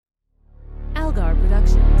Algar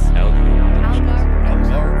Productions.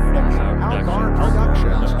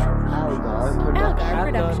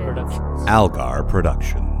 Algar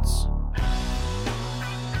Productions.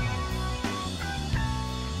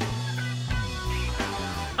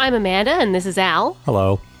 I'm Amanda, and this is Al.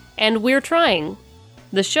 Hello. And we're trying.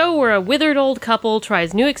 The show where a withered old couple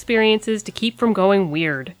tries new experiences to keep from going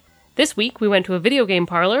weird. This week, we went to a video game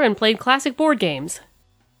parlor and played classic board games.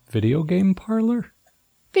 Video game parlor?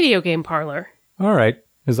 Video game parlor. All right.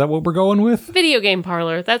 Is that what we're going with? Video game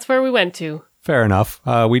parlor. That's where we went to. Fair enough.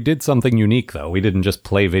 We did something unique, though. We didn't just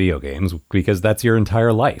play video games, because that's your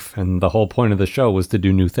entire life, and the whole point of the show was to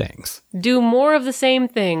do new things. Do more of the same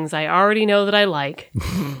things I already know that I like.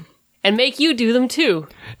 And make you do them, too.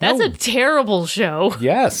 That's a terrible show.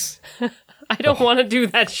 Yes. I don't want to do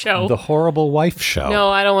that show. The Horrible Wife Show. No,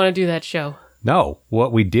 I don't want to do that show. No.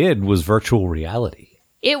 What we did was virtual reality.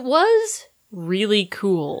 It was really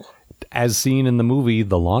cool. As seen in the movie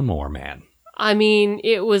The Lawnmower Man. I mean,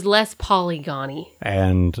 it was less polygony.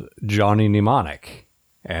 And Johnny Mnemonic.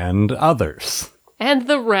 And others. And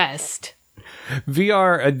the rest.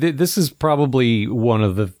 VR, this is probably one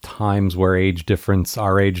of the times where our age difference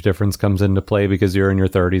comes into play, because you're in your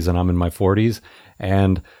 30s and I'm in my 40s.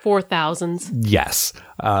 And 4000s. Yes.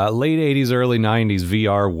 Late 80s, early 90s,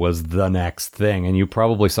 VR was the next thing. And you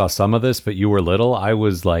probably saw some of this, but you were little. I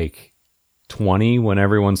was like 20 when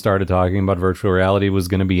everyone started talking about virtual reality was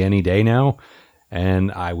going to be any day now.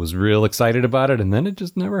 And I was real excited about it, and then it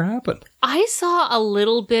just never happened. I saw a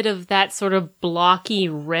little bit of that sort of blocky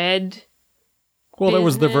red. Well, there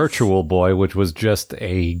was the Virtual Boy, which was just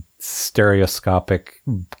a stereoscopic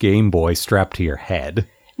Game Boy strapped to your head.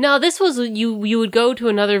 No, this was, you would go to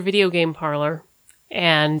another video game parlor,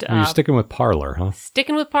 and... You're sticking with parlor, huh?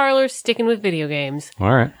 Sticking with parlors, sticking with video games.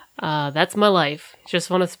 All right. That's my life.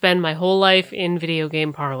 Just want to spend my whole life in video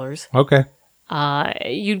game parlors. Okay.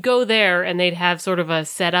 You'd go there, and they'd have sort of a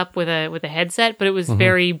setup with a headset, but it was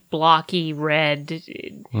very blocky, red,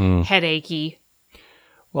 headachy.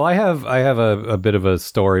 Well, I have a bit of a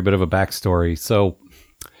story, bit of a backstory. So,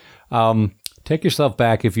 take yourself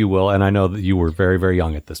back, if you will, and I know that you were very, very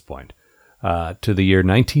young at this point, to the year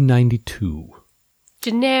 1992.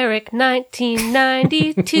 Generic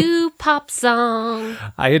 1992 pop song.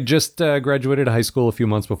 I had just graduated high school a few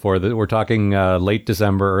months before. We're talking late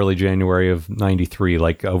December, early January of 93,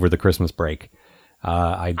 like over the Christmas break.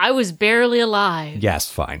 I was barely alive. Yes,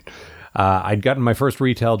 fine. I'd gotten my first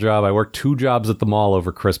retail job. I worked 2 jobs at the mall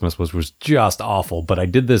over Christmas, which was just awful. But I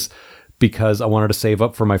did this because I wanted to save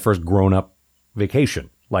up for my first grown-up vacation.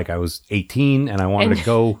 Like, I was 18 and I wanted to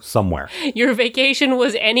go somewhere. Your vacation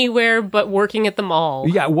was anywhere but working at the mall.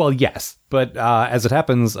 Yeah, well, yes. But as it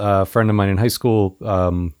happens, a friend of mine in high school,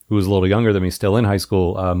 who was a little younger than me, still in high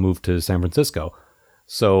school, moved to San Francisco.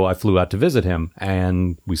 So I flew out to visit him,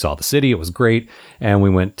 and we saw the city. It was great. And we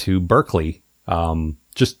went to Berkeley,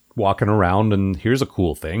 just walking around, and here's a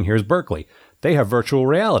cool thing. Here's Berkeley. They have virtual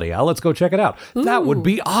reality. Let's go check it out. Ooh. That would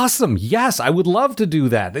be awesome. Yes, I would love to do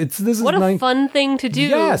that. What a fun thing to do.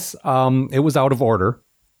 Yes. It was out of order.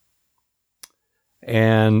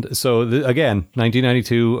 And so, again,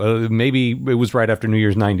 1992, maybe it was right after New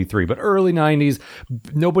Year's 93, but early 90s,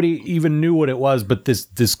 nobody even knew what it was, but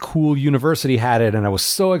this cool university had it, and I was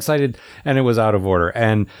so excited, and it was out of order.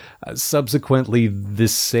 And subsequently,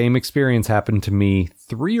 this same experience happened to me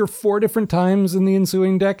 3 or 4 different times in the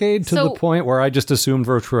ensuing decade, to the point where I just assumed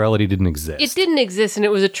virtual reality didn't exist. It didn't exist, and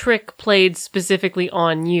it was a trick played specifically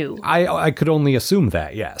on you. I could only assume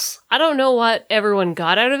that, yes. I don't know what everyone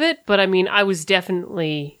got out of it, but I mean, I was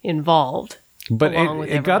definitely involved. But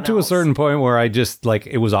it got to a certain point where I just, like,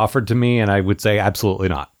 it was offered to me, and I would say, absolutely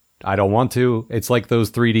not. I don't want to. It's like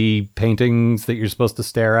those 3D paintings that you're supposed to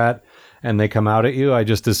stare at, and they come out at you. I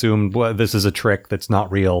just assumed, well, this is a trick that's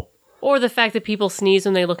not real. Or the fact that people sneeze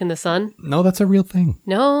when they look in the sun. No, that's a real thing.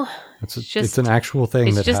 No. It's an actual thing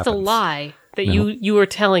that happens. It's just a lie that you were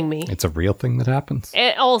telling me. It's a real thing that happens.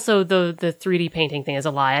 And also, the 3D painting thing is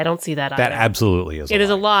a lie. I don't see that either. That absolutely is a lie. It is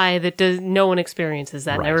a lie that no one experiences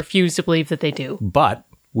that, and I refuse to believe that they do. But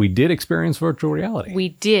we did experience virtual reality. We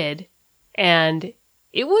did, and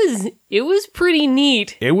it was pretty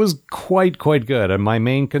neat. It was quite good. And my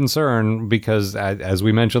main concern, because as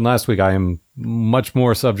we mentioned last week, I am much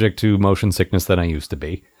more subject to motion sickness than I used to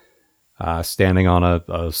be. Standing on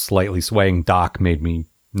a slightly swaying dock made me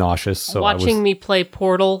nauseous. So watching me play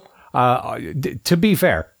Portal. To be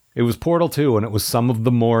fair, it was Portal 2, and it was some of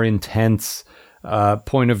the more intense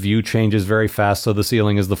point of view changes very fast. So the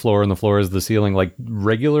ceiling is the floor and the floor is the ceiling. Like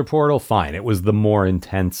regular Portal, fine. It was the more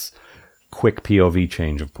intense quick POV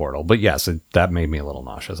change of Portal. But yes, that made me a little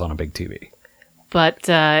nauseous on a big TV. But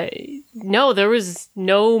No, there was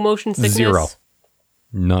no motion sickness. Zero.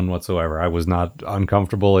 None whatsoever. I was not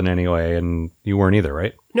uncomfortable in any way, and you weren't either,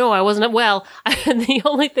 right? No, I wasn't. Well, the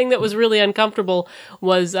only thing that was really uncomfortable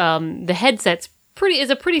was the headset's is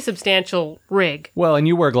a pretty substantial rig. Well, and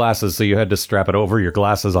you wear glasses, so you had to strap it over your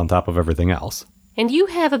glasses on top of everything else. And you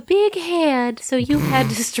have a big head, so you had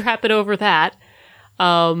to strap it over that.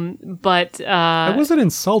 But I wasn't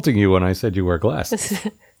insulting you when I said you wear glasses.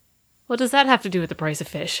 What does that have to do with the price of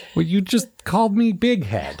fish? Well, you just called me big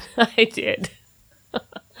head. I did.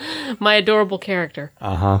 My adorable character.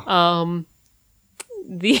 Uh-huh.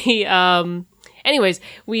 Anyways,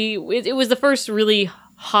 it was the first really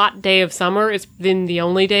hot day of summer. It's been the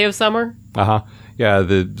only day of summer. Uh-huh. Yeah,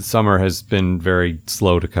 the summer has been very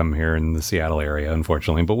slow to come here in the Seattle area,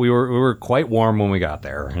 unfortunately. But we were quite warm when we got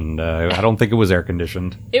there, and I don't think it was air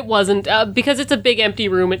conditioned. It wasn't because it's a big empty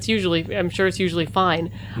room. I'm sure it's usually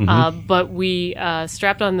fine. But we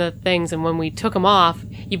strapped on the things, and when we took them off,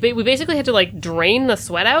 we basically had to like drain the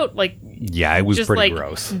sweat out, like yeah, it was just pretty like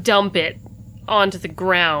gross. Dump it onto the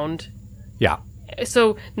ground. Yeah.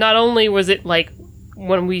 So not only was it like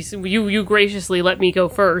when you graciously let me go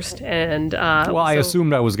first, and I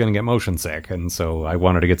assumed I was going to get motion sick, and so I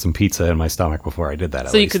wanted to get some pizza in my stomach before I did that.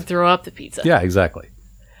 So you could throw up the pizza. Yeah, exactly.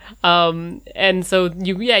 And so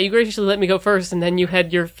you graciously let me go first, and then you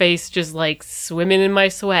had your face just like swimming in my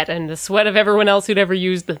sweat and the sweat of everyone else who'd ever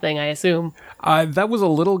used the thing, I assume. That was a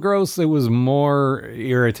little gross. It was more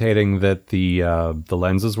irritating that the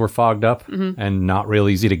lenses were fogged up and not real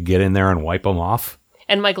easy to get in there and wipe them off.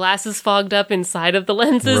 And my glasses fogged up inside of the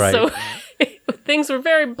lenses, right. So things were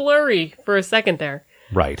very blurry for a second there.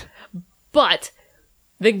 Right. But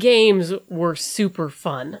the games were super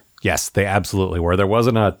fun. Yes, they absolutely were. There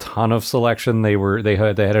wasn't a ton of selection. They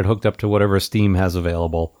had it hooked up to whatever Steam has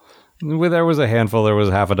available. There was a handful. There was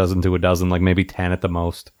half a dozen to a dozen, like maybe 10 at the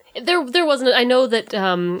most. There wasn't. I know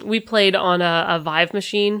that we played on a Vive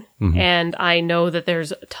machine, and I know that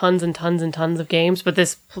there's tons and tons and tons of games, but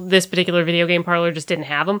this particular video game parlor just didn't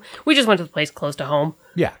have them. We just went to the place close to home.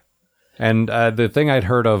 Yeah. And the thing I'd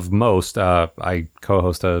heard of most, I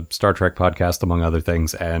co-host a Star Trek podcast, among other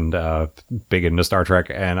things, and big into Star Trek,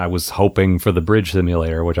 and I was hoping for the Bridge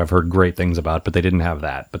Simulator, which I've heard great things about, but they didn't have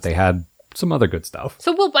that. But they had some other good stuff.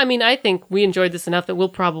 So I think we enjoyed this enough that we'll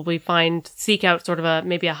probably seek out sort of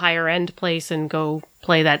maybe a higher end place and go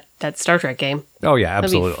play that Star Trek game. Oh yeah,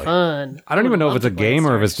 absolutely. That'd be fun. I don't even know if it's a game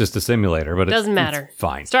or if it's just a simulator, but it doesn't matter. It's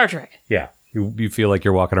fine. Star Trek. Yeah. You feel like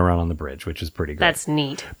you're walking around on the bridge, which is pretty great. That's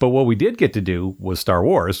neat. But what we did get to do was Star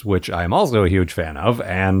Wars, which I'm also a huge fan of,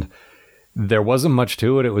 and there wasn't much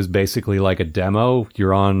to it. It was basically like a demo.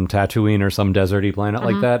 You're on Tatooine or some deserty planet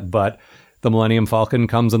like that, but the Millennium Falcon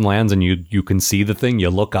comes and lands, and you can see the thing. You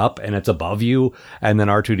look up, and it's above you, and then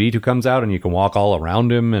R2-D2 comes out, and you can walk all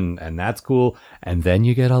around him, and that's cool. And then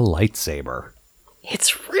you get a lightsaber.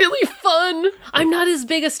 It's really fun. I'm not as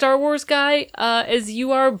big a Star Wars guy as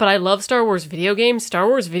you are, but I love Star Wars video games. Star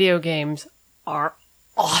Wars video games are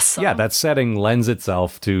awesome. Yeah, that setting lends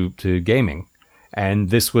itself to gaming. And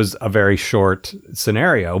this was a very short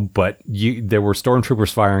scenario, but there were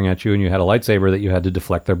stormtroopers firing at you, and you had a lightsaber that you had to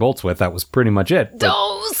deflect their bolts with. That was pretty much it.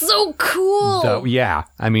 Oh, so cool! So, yeah.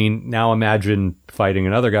 I mean, now imagine fighting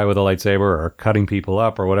another guy with a lightsaber or cutting people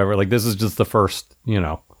up or whatever. Like, this is just the first,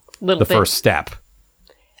 first step.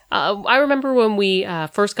 I remember when we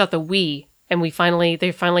first got the Wii, and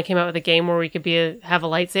they finally came out with a game where we could have a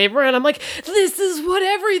lightsaber, and I'm like, this is what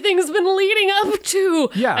everything's been leading up to.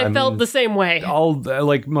 Yeah, I felt the same way. All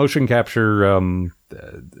like motion capture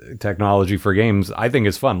technology for games, I think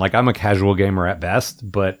is fun. Like, I'm a casual gamer at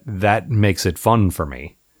best, but that makes it fun for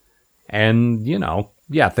me. And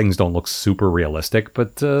things don't look super realistic,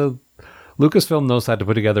 but Lucasfilm knows how to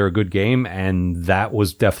put together a good game, and that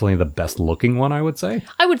was definitely the best looking one, I would say.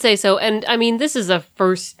 I would say so. And I mean, this is a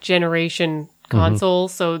first generation console,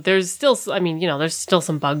 so there's still, there's still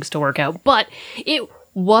some bugs to work out, but it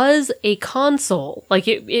was a console. Like,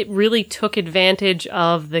 it really took advantage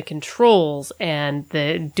of the controls and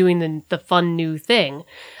doing the fun new thing.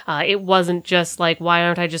 It wasn't just like, why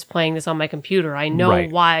aren't I just playing this on my computer? I know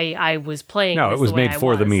why I was playing this. No, it was made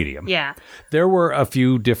for the medium. Yeah. There were a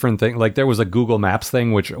few different things. Like, there was a Google Maps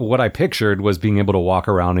thing, which what I pictured was being able to walk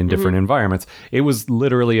around in different environments. It was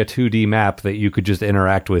literally a 2D map that you could just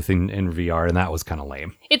interact with in VR, and that was kind of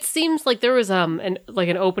lame. It seems like there was an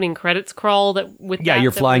opening credits crawl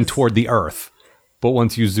you're flying toward the Earth, but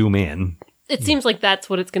once you zoom in, it seems like that's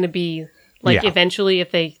what it's going to be. Eventually, if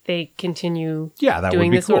they continue that doing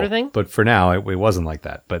would be this cool. sort of thing. But for now, it wasn't like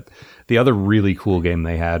that. But the other really cool game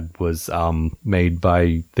they had was made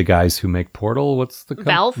by the guys who make Portal. What's the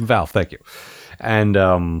Valve? Valve, thank you. And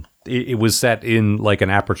it was set in like an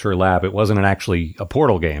Aperture lab. It wasn't actually a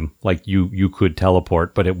Portal game. Like you could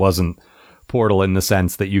teleport, but it wasn't Portal in the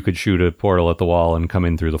sense that you could shoot a portal at the wall and come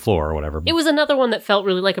in through the floor or whatever. It was another one that felt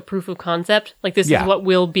really like a proof of concept. Like, this is what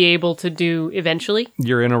we'll be able to do eventually.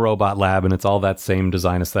 You're in a robot lab, and it's all that same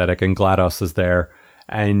design aesthetic, and GLaDOS is there.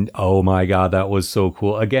 And, oh my God, that was so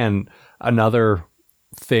cool. Again, another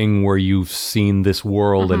thing where you've seen this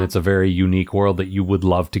world, and it's a very unique world that you would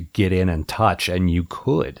love to get in and touch, and you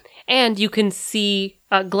could. And you can see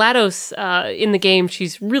GLaDOS in the game.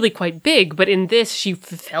 She's really quite big, but in this, she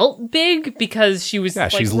felt big because she was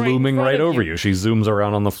she's looming right over you. She zooms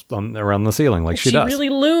around around the ceiling like she does. She really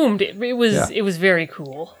loomed. It was very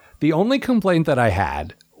cool. The only complaint that I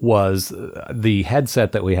had was the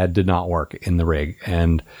headset that we had did not work in the rig,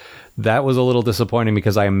 and that was a little disappointing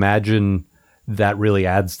because I imagine that really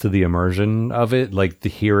adds to the immersion of it, like the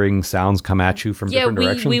hearing sounds come at you from different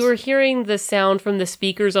directions. We were hearing the sound from the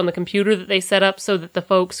speakers on the computer that they set up so that the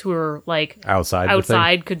folks who were like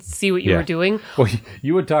outside could see what you were doing. Well,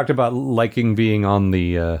 you had talked about liking being on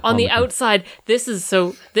the outside. This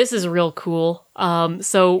is real cool.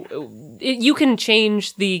 You can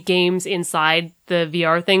change the games inside the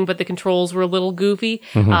VR thing, but the controls were a little goofy.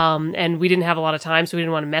 And we didn't have a lot of time, so we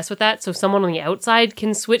didn't want to mess with that. So someone on the outside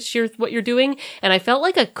can switch what you're doing. And I felt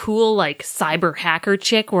like a cool, like, cyber hacker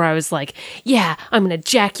chick where I was like, yeah, I'm going to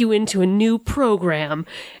jack you into a new program.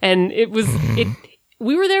 And it was,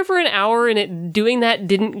 we were there for an hour, and doing that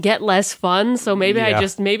didn't get less fun. So maybe I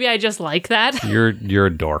just like that. You're a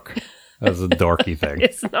dork. That's a dorky thing.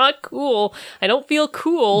 It's not cool. I don't feel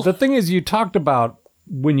cool. The thing is, you talked about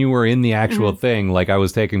when you were in the actual thing, like I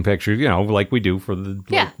was taking pictures, like we do for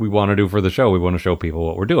like we want to do for the show. We want to show people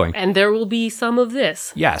what we're doing. And there will be some of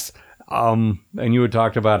this. Yes. And you had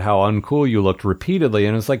talked about how uncool you looked repeatedly.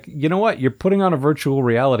 And it's like, you know what? You're putting on a virtual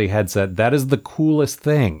reality headset. That is the coolest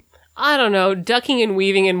thing. I don't know. Ducking and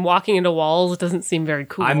weaving and walking into walls doesn't seem very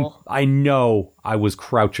cool. I know I was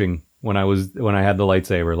crouching when I had the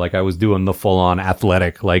lightsaber. Like, I was doing the full-on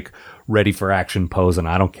athletic, like, ready for action pose, and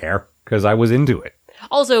I don't care, because I was into it.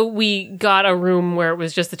 Also, we got a room where it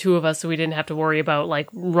was just the two of us, so we didn't have to worry about, like,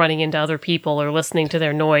 running into other people or listening to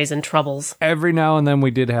their noise and troubles. Every now and then we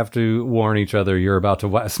did have to warn each other, you're about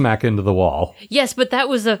to smack into the wall. Yes, but that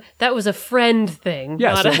was a friend thing.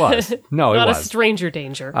 Yes, it was. No, it was. Not a stranger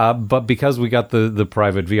danger. But because we got the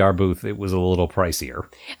private VR booth, it was a little pricier.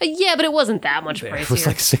 Yeah, but it wasn't that much pricier. It was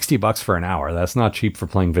like $60 for an hour. That's not cheap for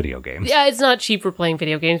playing video games. Yeah, it's not cheap for playing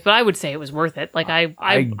video games, but I would say it was worth it. Like,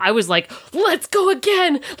 I was like, let's go again!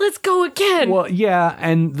 Let's go again! Well, yeah,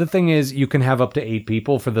 and the thing is, you can have up to 8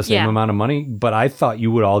 people for the same amount of money, but I thought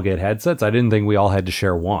you would all get headsets. I didn't think we all had to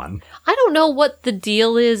share one. I don't know what the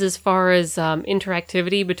deal is as far as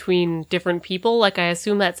interactivity between different people. Like, I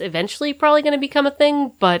assume that's eventually probably going to become a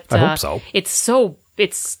thing, but I hope so.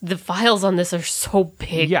 It's the files on this are so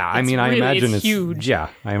big. Yeah, I imagine it's huge. Yeah,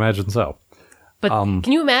 I imagine so. But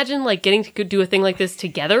can you imagine, like, getting to do a thing like this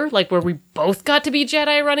together? Like, where we both got to be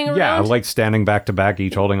Jedi running around? Yeah, like standing back to back,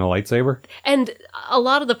 each holding a lightsaber. And a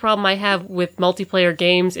lot of the problem I have with multiplayer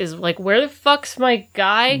games is, like, where the fuck's my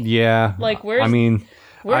guy? Yeah. Like, where's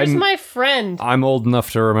my friend? I'm old enough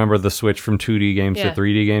to remember the switch from 2D games to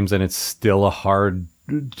 3D games, and it's still a hard,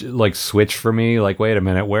 like, switch for me. Like, wait a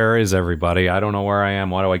minute, where is everybody? I don't know where I am.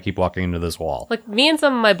 Why do I keep walking into this wall? Like, me and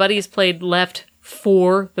some of my buddies played Left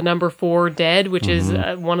 4, the number 4 Dead, which is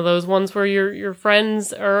one of those ones where your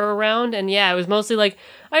friends are around, and it was mostly like,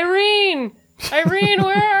 Irene,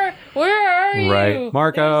 where are you? Right,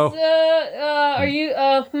 Marco. Are you?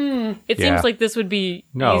 It seems like this would be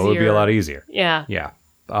easier. It would be a lot easier. Yeah.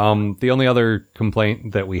 The only other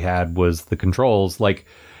complaint that we had was the controls. Like,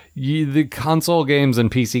 the console games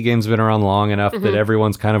and PC games have been around long enough that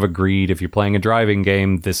everyone's kind of agreed, if you're playing a driving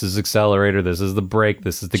game, this is accelerator, this is the brake,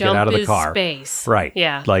 this is to get out of the car. Space. Right.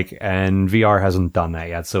 Yeah. Like, and VR hasn't done that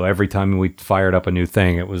yet. So every time we fired up a new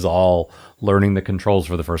thing, it was all learning the controls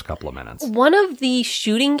for the first couple of minutes. One of the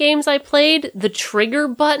shooting games I played, the trigger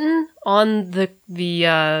button on the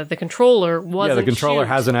controller wasn't the controller shoot.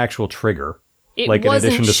 has an actual trigger. It like, in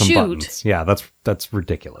addition to some shoot. buttons. Yeah, that's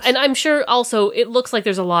ridiculous. And I'm sure also it looks like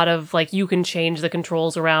there's a lot of, like, you can change the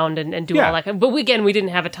controls around and do all that. But we didn't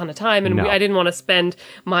have a ton of time, and I didn't want to spend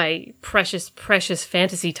my precious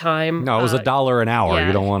fantasy time. No, it was $1 an hour. Yeah,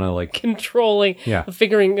 you don't want to, like, controlling,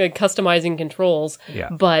 figuring, customizing controls. Yeah.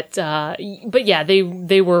 But yeah,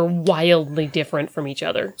 they were wildly different from each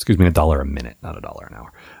other. Excuse me, $1 a minute, not $1 an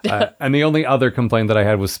hour. And the only other complaint that I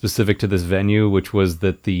had was specific to this venue, which was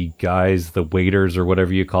that the guys, the waiters or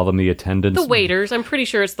whatever you call them, the attendants, the waiters, waiters. I'm pretty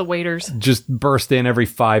sure it's the waiters. just burst in every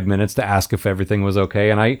 5 minutes to ask if everything was okay.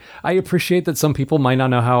 And I appreciate that some people might not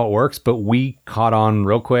know how it works, but we caught on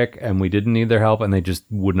real quick and we didn't need their help and they just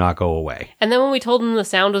would not go away. And then when we told them the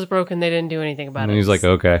sound was broken, they didn't do anything about And it. he's like,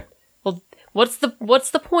 okay. well, what's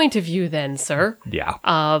the point of you then, sir? Yeah.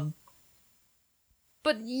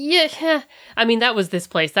 But yeah, I mean, that was this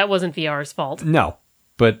place. That wasn't VR's fault. No.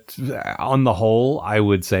 But on the whole, I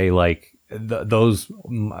would say like those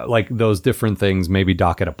different things maybe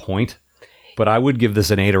dock at a point. But I would give this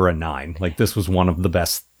an 8 or a 9. Like this was one of the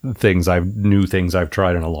best new things I've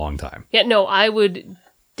tried in a long time. Yeah, no, I would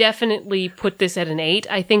definitely put this at an 8.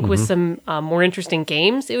 I think with some more interesting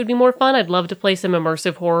games, it would be more fun. I'd love to play some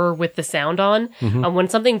immersive horror with the sound on. When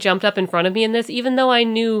something jumped up in front of me in this, even though I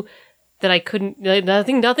knew that I couldn't,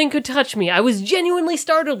 nothing could touch me, I was genuinely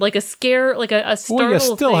startled, like a scare, like a startle. Well, you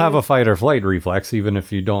still thing. have a fight or flight reflex, even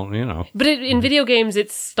if you don't, But in video games,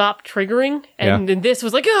 it stopped triggering, and then this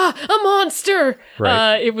was like, a monster!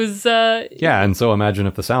 Right. It was... Yeah, and so imagine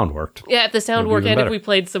if the sound worked. Yeah, if the sound worked, even and if better. we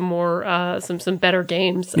played some more, some better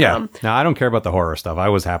games. Yeah. Now, I don't care about the horror stuff. I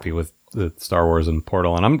was happy with the Star Wars and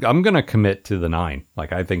Portal, and I'm going to commit to the 9.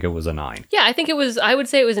 Like, I think it was a 9. Yeah, I think it was, I would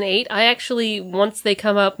say it was an 8. I actually, once they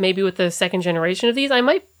come up, maybe with the second generation of these, I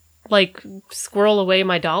might, like, squirrel away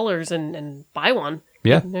my dollars and buy one.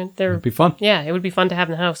 Yeah. They're It'd be fun. Yeah, it would be fun to have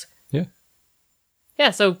in the house. Yeah. Yeah,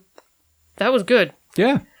 so that was good.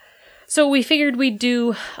 Yeah. So we figured we'd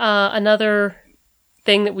do another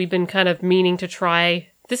thing that we've been kind of meaning to try.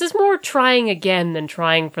 This is more trying again than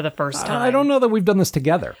trying for the first time. I don't know that we've done this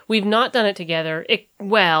together. We've not done it together.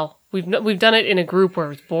 We've done it in a group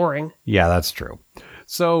where it's boring. Yeah, that's true.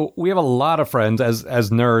 So we have a lot of friends. As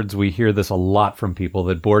nerds, we hear this a lot from people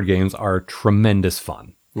that board games are tremendous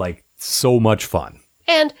fun. Like, so much fun.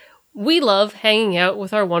 And we love hanging out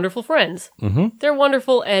with our wonderful friends. Mm-hmm. They're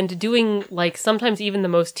wonderful, and doing, like, sometimes even the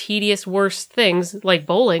most tedious, worst things, like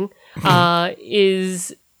bowling,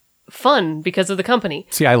 is fun because of the company.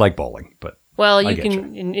 See, I like bowling, but Well, you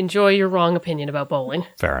can enjoy your wrong opinion about bowling.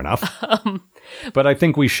 fair enough. But I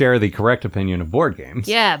think we share the correct opinion of board games.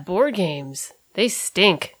 Yeah, board games. They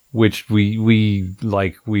stink. Which we've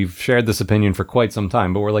shared this opinion for quite some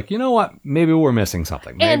time, but we're like, you know what? Maybe we're missing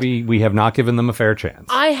something. Maybe we have not given them a fair chance.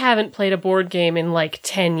 I haven't played a board game in like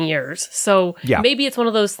 10 years. So Yeah. maybe it's one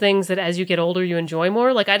of those things that as you get older, you enjoy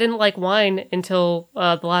more. Like I didn't like wine until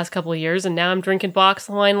the last couple of years, and now I'm drinking box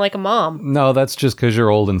wine like a mom. No, that's just because you're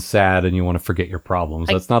old and sad and you want to forget your problems.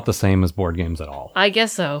 That's not the same as board games at all. I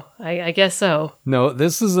guess so. I guess so. No,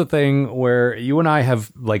 this is a thing where you and I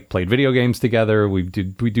have like played video games together. We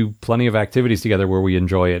do plenty of activities together where we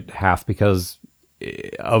enjoy it half because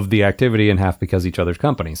of the activity and half because each other's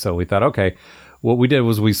company. So we thought, okay, what we did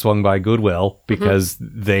was we swung by Goodwill because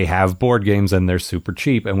they have board games and they're super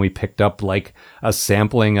cheap, and we picked up like a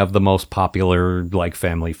sampling of the most popular like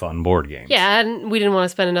family fun board games. Yeah, and we didn't want to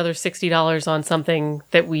spend another $60 on something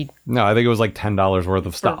that No, I think it was like $10 worth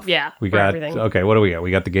of stuff. we got everything. Okay, what do we got? We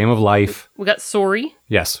got the Game of Life. We got Sorry.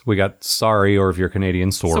 Yes, we got Sorry, or if you're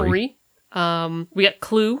Canadian, Sorry. We got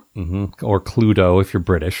Clue. Or Cluedo if you're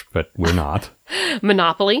British, but we're not.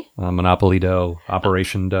 Monopoly. Monopoly Dough,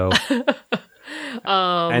 Operation Dough.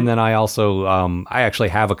 And then I also, I actually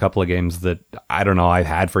have a couple of games that, I don't know, I've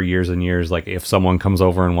had for years and years. Like if someone comes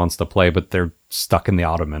over and wants to play, but they're stuck in the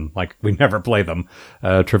ottoman, like we never play them,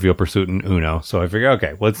 Trivial Pursuit and Uno. So I figure,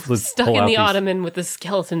 okay, let's Stuck pull in out the these- ottoman with the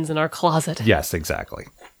skeletons in our closet. Yes, exactly.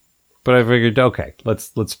 But I figured, okay,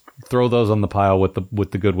 let's throw those on the pile with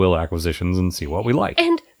the Goodwill acquisitions and see what we like.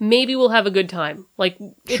 And maybe we'll have a good time. Like,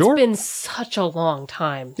 it's Sure. been such a long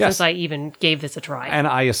time Yes. since I even gave this a try. And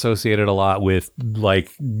I associated a lot with like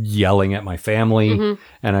yelling at my family,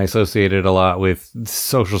 and I associated a lot with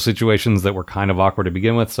social situations that were kind of awkward to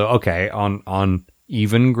begin with. So okay, on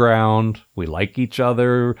even ground, we like each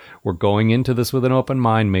other. We're going into this with an open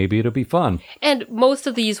mind. Maybe it'll be fun. And most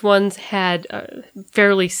of these ones had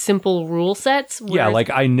fairly simple rule sets. Yeah, whereas- like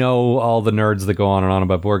I know all the nerds that go on and on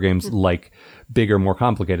about board games like bigger, more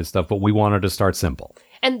complicated stuff, but we wanted to start simple.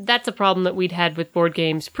 And that's a problem that we'd had with board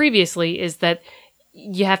games previously, is that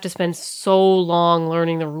you have to spend so long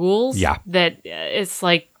learning the rules. Yeah. That it's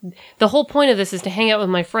like, the whole point of this is to hang out with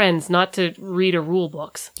my friends, not to read a rule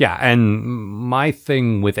books. Yeah, and my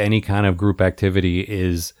thing with any kind of group activity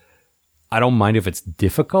is I don't mind if it's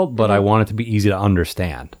difficult, but I want it to be easy to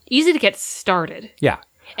understand. Easy to get started. Yeah.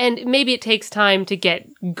 And maybe it takes time to get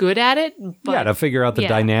good at it. But Yeah, to figure out the yeah.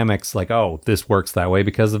 dynamics, like, oh, this works that way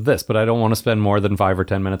because of this, but I don't want to spend more than 5 or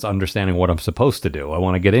 10 minutes understanding what I'm supposed to do. I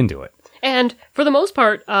want to get into it. And for the most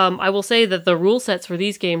part, I will say that the rule sets for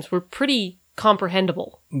these games were pretty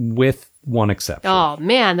comprehensible. With one exception. Oh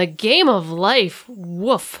man, the game of life.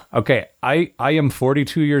 Woof. Okay, I am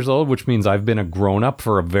 42 years old, which means I've been a grown-up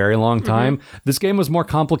for a very long time. This game was more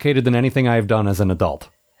complicated than anything I've done as an adult.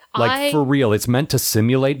 Like, for real, it's meant to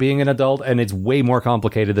simulate being an adult, and it's way more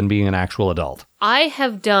complicated than being an actual adult. I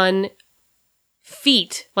have done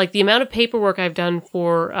feet, like the amount of paperwork I've done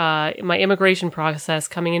for my immigration process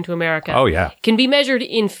coming into America. Oh, yeah. Can be measured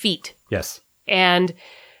in feet. Yes. And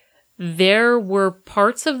there were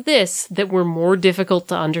parts of this that were more difficult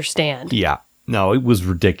to understand. Yeah. No, it was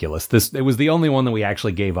ridiculous. It was the only one that we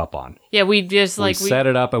actually gave up on. Yeah, we just We set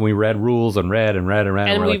it up and we read rules and read. and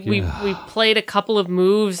we're we played a couple of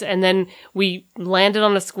moves, and then we landed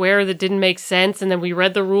on a square that didn't make sense, and then we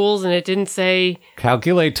read the rules and it didn't say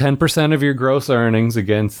calculate 10% of your gross earnings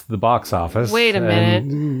against the box office. Wait a minute.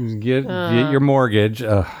 And get your mortgage.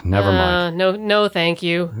 Never mind. No, thank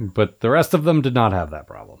you. But the rest of them did not have that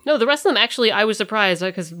problem. No, the rest of them actually, I was surprised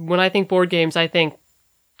because when I think board games, I think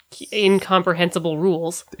incomprehensible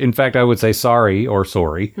rules. In fact, I would say sorry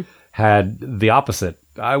had the opposite.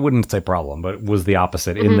 I wouldn't say problem, but it was the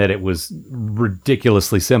opposite in that it was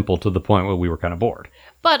ridiculously simple to the point where we were kind of bored.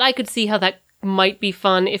 But I could see how that might be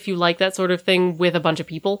fun if you like that sort of thing with a bunch of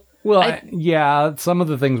people. Well, yeah, some of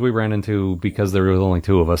the things we ran into, because there was only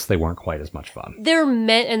two of us, they weren't quite as much fun. They're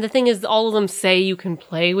meant, and the thing is, all of them say you can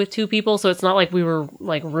play with two people, so it's not like we were,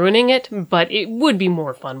 like, ruining it, but it would be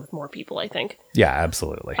more fun with more people, I think. Yeah,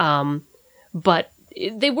 absolutely. But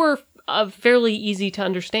they were fairly easy to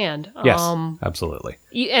understand. Yes, absolutely.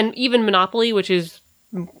 And even Monopoly, which is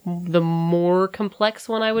the more complex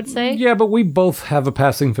one, I would say. Yeah, but we both have a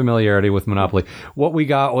passing familiarity with Monopoly. What we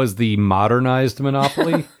got was the modernized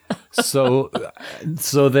Monopoly. so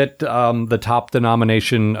that the top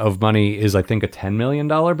denomination of money is, I think, a $10 million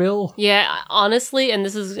bill. Yeah, honestly, and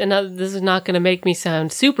this is not going to make me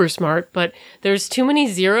sound super smart, but there's too many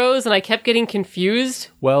zeros, and I kept getting confused.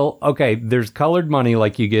 Well, okay, there's colored money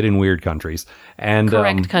like you get in weird countries, and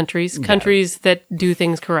correct countries that do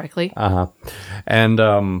things correctly. And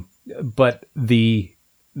but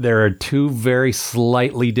there are two very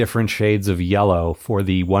slightly different shades of yellow for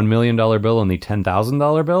the $1 million bill and the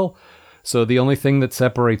 $10,000 bill. So the only thing that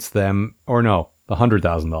separates them, or no, the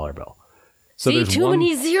 $100,000 bill. So See, there's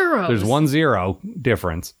many zeros. There's 1 0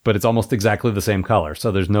 difference, but it's almost exactly the same color.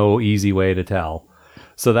 So there's no easy way to tell.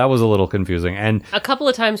 So that was a little confusing. And a couple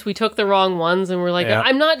of times we took the wrong ones and we're like,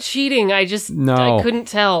 I'm not cheating. I couldn't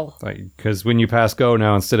tell. Because when you pass go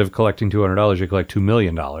now, instead of collecting $200, you collect $2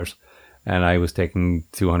 million. And I was taking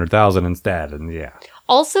 200,000 instead, and yeah.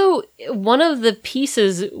 Also, one of the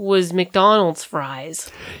pieces was McDonald's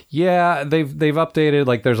fries. Yeah, they've updated.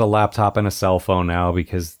 Like, there's a laptop and a cell phone now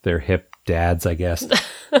because they're hip dads, I guess.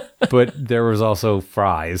 But there was also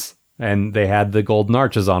fries, and they had the golden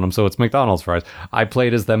arches on them, so it's McDonald's fries. I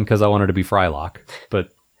played as them because I wanted to be Frylock, but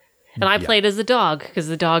and I played as the dog because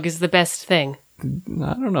the dog is the best thing.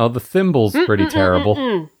 I don't know. The thimble's pretty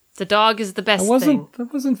terrible. The dog is the best thing.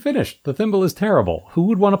 That wasn't finished. The thimble is terrible. Who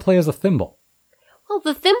would want to play as a thimble? Well,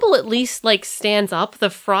 the thimble at least, like, stands up. The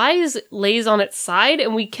fries lays on its side,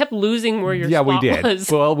 and we kept losing where your spot was. Yeah, we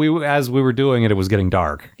did. Well, as we were doing it was getting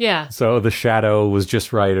dark. Yeah. So the shadow was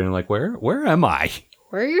just right, and like, where am I?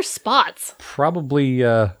 Where are your spots? Probably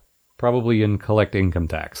in collect income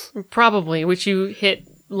tax. Probably, which you hit,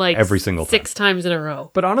 like, every single 6 times in a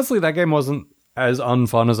row. But honestly, that game wasn't as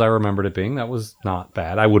unfun as I remembered it being. That was not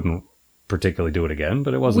bad. I wouldn't particularly do it again,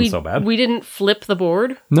 but it wasn't so bad. We didn't flip the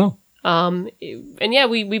board. No. And yeah,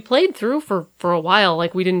 we played through for a while.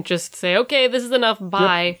 Like, we didn't just say, okay, this is enough,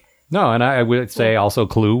 bye. Yep. No, and I would say also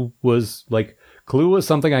Clue was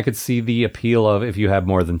something I could see the appeal of if you had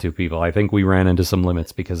more than 2 people. I think we ran into some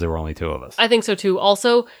limits because there were only 2 of us. I think so too.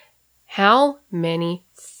 Also, how many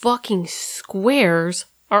fucking squares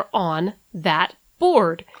are on that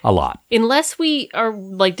board? A lot. Unless we are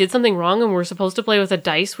did something wrong and we're supposed to play with a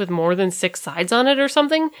dice with more than 6 sides on it or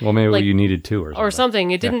something. Well, maybe you needed 2 or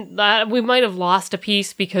something. It didn't. We might have lost a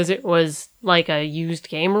piece because it was like a used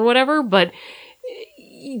game or whatever. But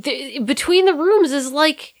between the rooms is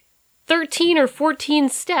like 13 or 14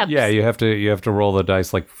 steps. Yeah, you have to roll the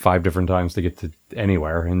dice like 5 different times to get to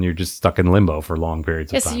anywhere, and you're just stuck in limbo for long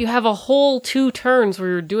periods of time. Yes, you have a whole 2 turns where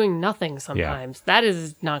you're doing nothing sometimes. Yeah. That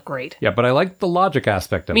is not great. Yeah, but I like the logic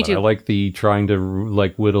aspect of it. Me too. I like the trying to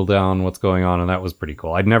whittle down what's going on, and that was pretty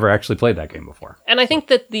cool. I'd never actually played that game before. And I think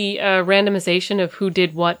that the randomization of who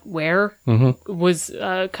did what where was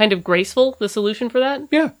kind of graceful, the solution for that.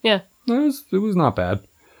 Yeah. Yeah. It was not bad.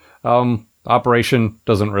 Operation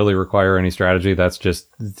doesn't really require any strategy. That's just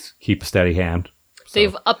keep a steady hand. So.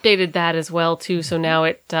 They've updated that as well too. So now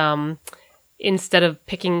it instead of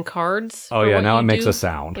picking cards. Oh for yeah, what now you it makes do. a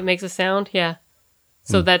sound. It makes a sound, yeah.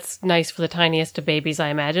 So that's nice for the tiniest of babies, I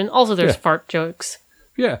imagine. Also, there's fart jokes.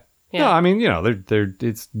 Yeah. Yeah. No, I mean, they're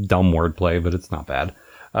it's dumb wordplay, but it's not bad.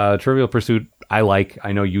 Trivial Pursuit, I like.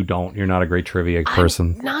 I know you don't. You're not a great trivia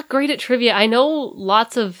person. I'm not great at trivia. I know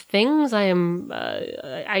lots of things.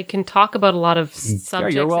 I can talk about a lot of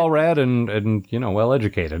subjects. Yeah, you're well read and well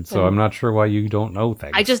educated. So I'm not sure why you don't know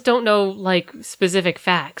things. I just don't know like specific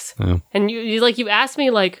facts. Yeah. And you asked me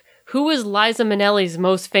like, who is Liza Minnelli's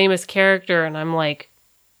most famous character? And I'm like,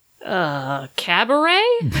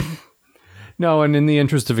 Cabaret? No, and in the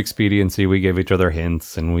interest of expediency, we gave each other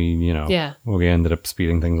hints, and we ended up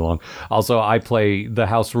speeding things along. Also, the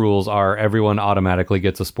house rules are everyone automatically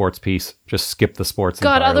gets a sports piece. Just skip the sports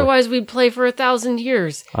God, entirely. otherwise we'd play for 1,000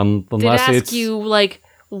 years. Unless They'd it's ask you, like,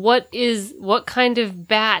 what kind of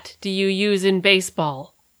bat do you use in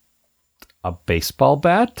baseball? a baseball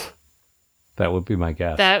bat. That would be my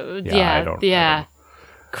guess. I don't know.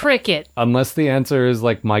 Cricket. Unless the answer is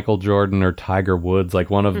like Michael Jordan or Tiger Woods, like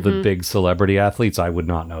one of the big celebrity athletes, I would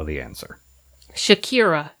not know the answer.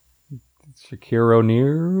 Shakira. Shaquille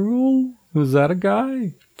O'Neal? Is that a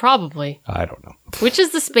guy? Probably. I don't know. Which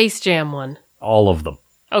is the Space Jam one? All of them.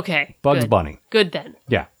 Okay. Bugs good. Bunny. Good then.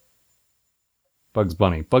 Yeah. Bugs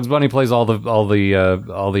Bunny. Bugs Bunny plays all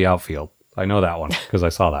the outfield. I know that one because I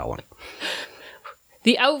saw that one.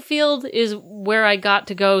 The outfield is where I got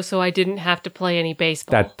to go, so I didn't have to play any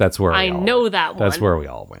baseball. That's where I know that one. That's where we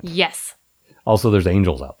all went. Yes. Also, there's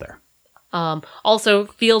angels out there. Also,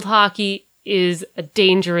 field hockey is a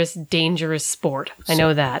dangerous, dangerous sport. I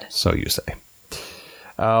know that. So you say.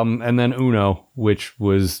 And then Uno, which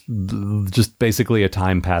was just basically a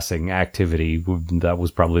time-passing activity. That was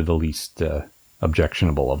probably the least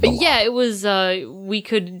objectionable of the lot. Yeah, it was, we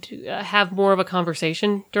could have more of a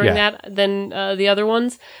conversation during that than the other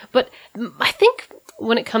ones. But I think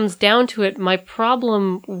when it comes down to it, my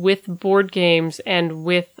problem with board games and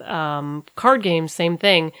with card games, same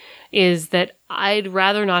thing, is that I'd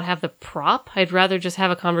rather not have the prop. I'd rather just have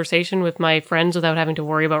a conversation with my friends without having to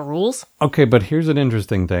worry about rules. Okay, but here's an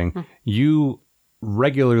interesting thing. You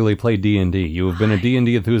regularly play D&D. You have been a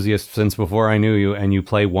D&D enthusiast since before I knew you, and you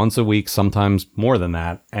play once a week, sometimes more than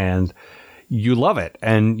that, and you love it,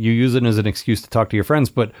 and you use it as an excuse to talk to your friends,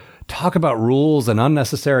 but talk about rules and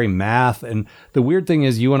unnecessary math, and the weird thing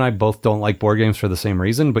is you and I both don't like board games for the same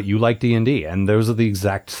reason, but you like D&D, and those are the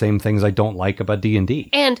exact same things I don't like about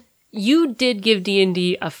D&D. And you did give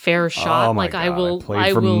D&D a fair shot. Oh my God. I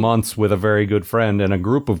played for months with a very good friend and a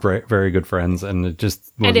group of very good friends, and it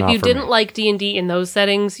just was And if not you for didn't me. like D&D in those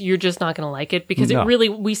settings, you're just not going to like it because No.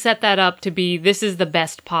 we set that up to be, this is the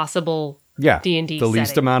best possible D&D the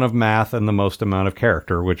least setting. amount of math and the most amount of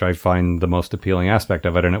character, which I find the most appealing aspect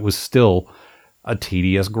of it, and it was still a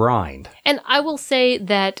tedious grind. And I will say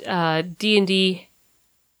that D&D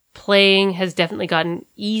playing has definitely gotten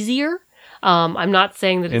easier. I'm not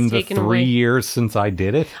saying that it's In the taken 3 away. years since I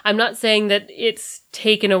did it, I'm not saying that it's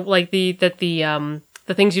taken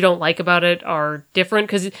the things you don't like about it are different,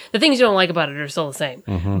 because the things you don't like about it are still the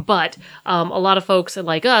same. But a lot of folks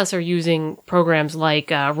like us are using programs like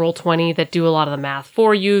Roll20 that do a lot of the math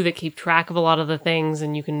for you, that keep track of a lot of the things,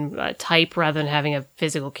 and you can type rather than having a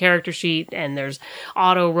physical character sheet, and there's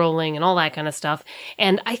auto rolling and all that kind of stuff.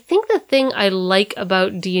 And I think the thing I like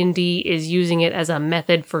about D&D is using it as a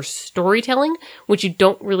method for storytelling, which you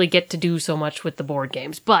don't really get to do so much with the board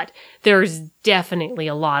games. But there's definitely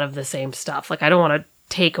a lot of the same stuff. Like, I don't want to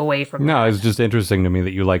take away from no, that. it's just interesting to me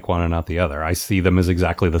that you like one and not the other. I see them as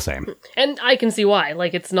exactly the same. And I can see why.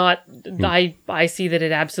 Like, it's not, I see that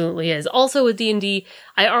it absolutely is. Also with D&D,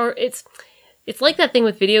 it's like that thing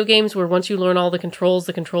with video games where once you learn all the controls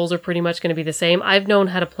are pretty much going to be the same. I've known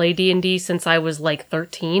how to play D&D since I was like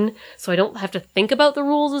 13, so I don't have to think about the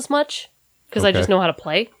rules as much because I just know how to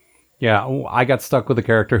play. Yeah, I got stuck with a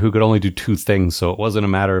character who could only do two things, so it wasn't a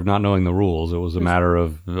matter of not knowing the rules. It was a matter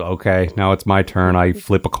of, okay, now it's my turn, I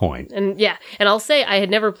flip a coin. And yeah, and I'll say I had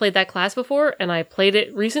never played that class before, and I played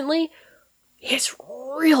it recently. It's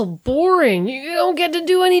real boring. You don't get to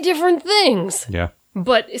do any different things. Yeah.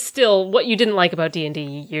 But still, what you didn't like about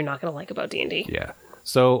D&D, you're not going to like about D&D. Yeah.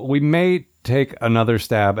 So we may take another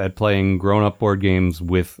stab at playing grown-up board games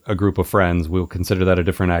with a group of friends. We'll consider that a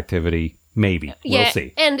different activity. Maybe. Yeah, we'll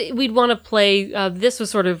see. And we'd want to play, this was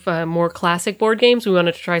sort of more classic board games. We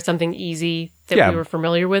wanted to try something easy that we were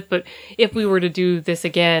familiar with. But if we were to do this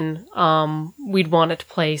again, we'd want it to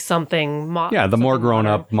play something the more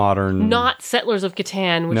grown-up, modern. Not Settlers of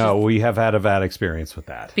Catan. We have had a bad experience with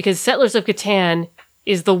that. Because Settlers of Catan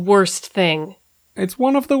is the worst thing. It's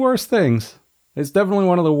one of the worst things. It's definitely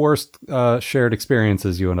one of the worst shared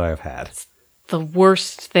experiences you and I have had. the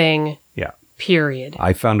worst thing, Yeah. period.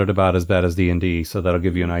 I found it about as bad as D&D, so that'll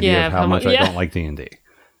give you an idea of how much I yeah. don't like D&D.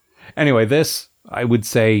 Anyway, this, I would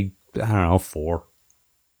say, I don't know, 4.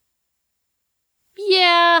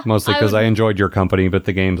 Yeah. Mostly because I enjoyed your company, but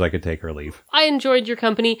the games I could take or leave. I enjoyed your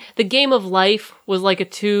company. The Game of Life was like a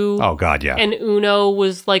 2. Oh, God, yeah. And Uno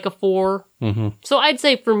was like a 4. Mm-hmm. So I'd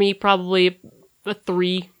say for me, probably a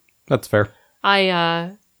 3. That's fair.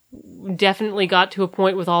 I definitely got to a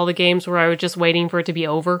point with all the games where I was just waiting for it to be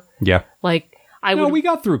over. Yeah. Like, we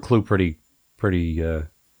got through Clue pretty,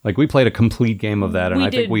 like, we played a complete game of that, and I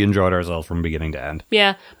think we enjoyed ourselves from beginning to end.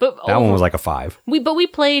 Yeah, but... That one was like a 5. We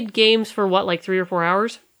played games for, what, like 3 or 4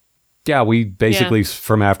 hours? Yeah, we basically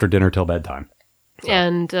from after dinner till bedtime. So.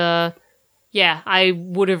 And, yeah, I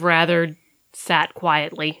would have rather sat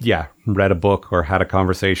quietly. Yeah, read a book or had a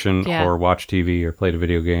conversation or watched TV or played a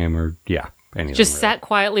video game or, anything. Just sat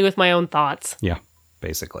quietly with my own thoughts. Yeah,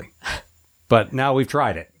 basically. But now we've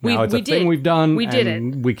tried it. Now it's a thing we've done. We did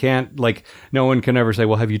it. We can't, like, no one can ever say,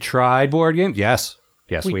 well, have you tried board games? Yes.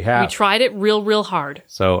 Yes, we have. We tried it real hard.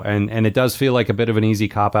 So, and it does feel like a bit of an easy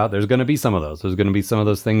cop-out. There's going to be some of those. There's going to be some of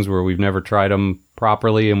those things where we've never tried them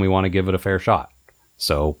properly and we want to give it a fair shot.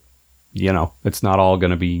 So, it's not all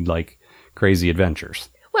going to be, like, crazy adventures.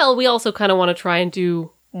 Well, we also kind of want to try and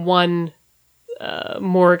do one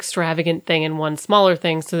more extravagant thing and one smaller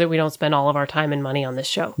thing so that we don't spend all of our time and money on this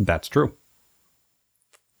show. That's true.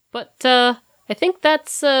 But I think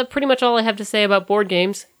that's pretty much all I have to say about board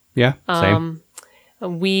games. Yeah, same.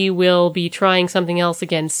 We will be trying something else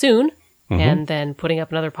again soon, and then putting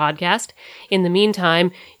up another podcast. In the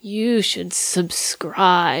meantime, you should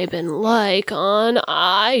subscribe and like on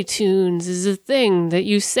iTunes is a thing that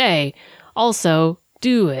you say. Also,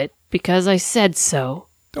 do it because I said so.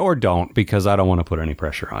 Or don't, because I don't want to put any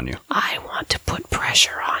pressure on you. I want to put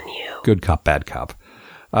pressure on you. Good cop, bad cop.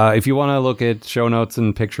 If you want to look at show notes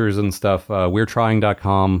and pictures and stuff,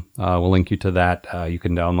 we'retrying.com. We'll link you to that. You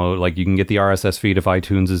can download, you can get the RSS feed if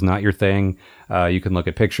iTunes is not your thing. You can look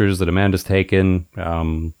at pictures that Amanda's taken.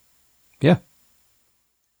 Yeah.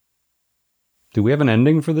 Do we have an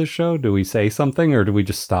ending for this show? Do we say something or do we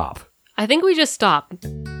just stop? I think we just stop.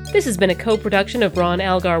 This has been a co-production of Ron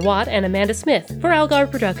Algar Watt and Amanda Smith for Algar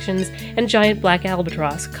Productions and Giant Black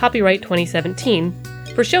Albatross, copyright 2017.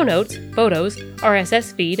 For show notes, photos,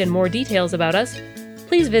 RSS feed, and more details about us,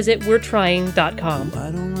 please visit we'retrying.com.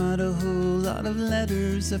 I don't write a whole lot of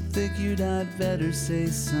letters. I figured I'd better say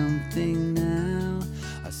something now.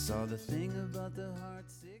 I saw the thing about the heart.